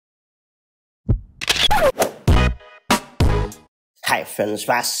Hi friends,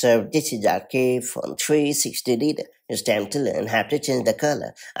 what's up? This is RK from 360 Reader. It's time to learn how to change the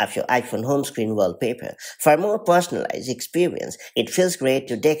color of your iPhone home screen wallpaper. For a more personalized experience, it feels great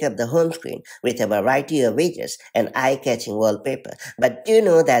to deck up the home screen with a variety of widgets and eye-catching wallpaper. But do you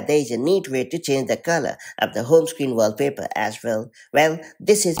know that there is a neat way to change the color of the home screen wallpaper as well? Well,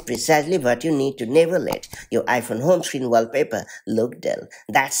 this is precisely what you need to never let your iPhone home screen wallpaper look dull.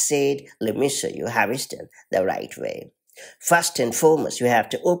 That said, let me show you how it's done the right way. First and foremost, you have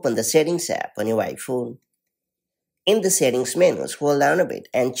to open the Settings app on your iPhone. In the Settings menu, scroll down a bit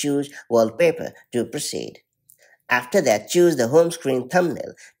and choose Wallpaper to proceed. After that, choose the home screen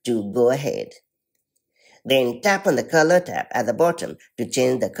thumbnail to go ahead. Then tap on the Color tab at the bottom to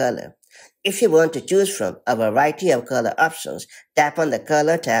change the color. If you want to choose from a variety of color options, tap on the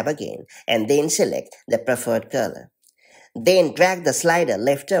Color tab again and then select the preferred color. Then drag the slider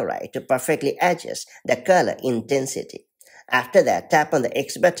left or right to perfectly adjust the color intensity. After that, tap on the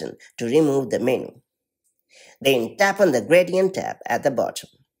X button to remove the menu. Then tap on the Gradient tab at the bottom.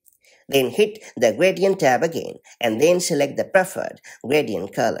 Then hit the Gradient tab again and then select the preferred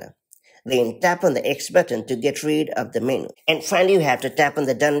gradient color. Then tap on the X button to get rid of the menu. And finally, you have to tap on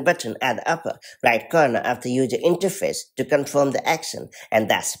the Done button at the upper right corner of the user interface to confirm the action. And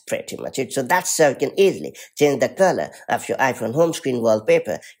that's pretty much it. So that's how you can easily change the color of your iPhone home screen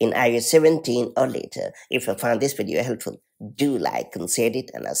wallpaper in iOS 17 or later. If you found this video helpful, do like and share it,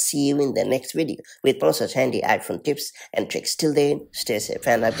 and I'll see you in the next video with more such handy iPhone tips and tricks. Till then, stay safe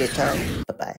and have a good time. Bye-bye.